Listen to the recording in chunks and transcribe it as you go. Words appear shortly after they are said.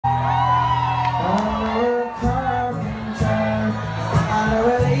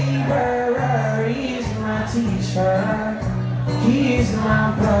He's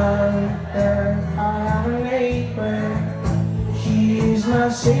my brother, I have a neighbor. He is my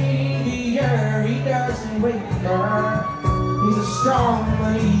savior, he doesn't waver. He's a strong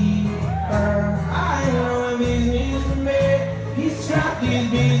believer. I know him, business for me. He's trapped his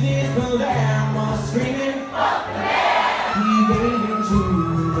business, but them all screaming, fuck them! He gave into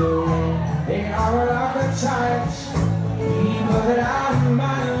the wind. They are archetypes, people that I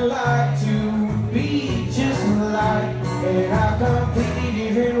might like to be just like, in a completely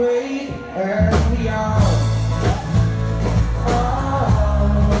different way as we are.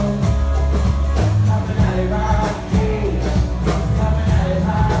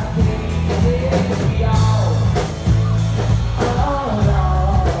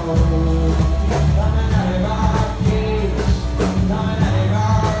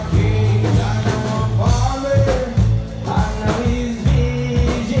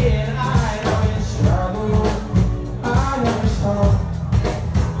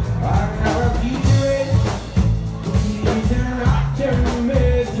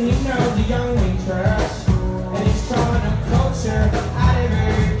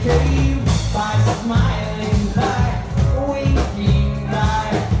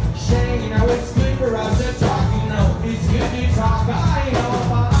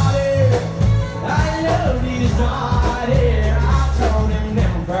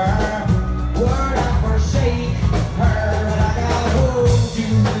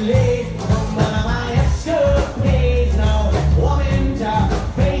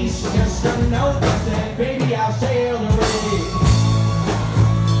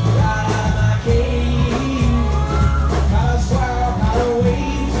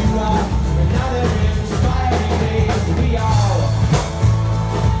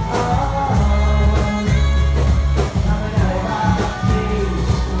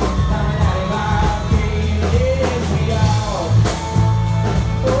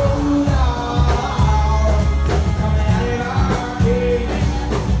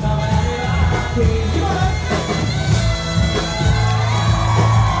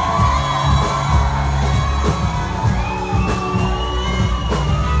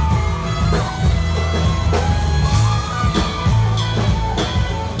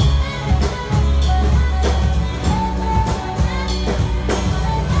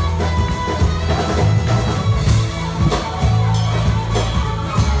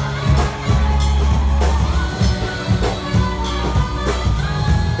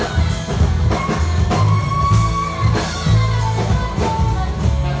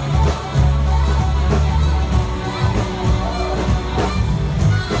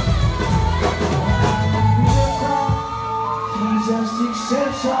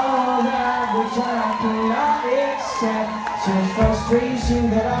 Such frustration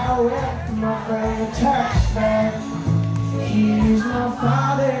that I wept for my friend Touchback. He's my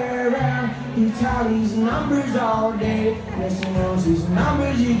father around. He tallies numbers all day. Yes, he knows his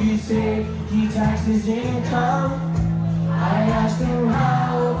numbers, you could say. He taxes income. I asked him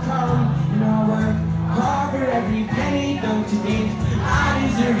how come. You know, work hard for every penny, don't you think I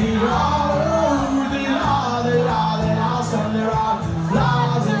deserve it all?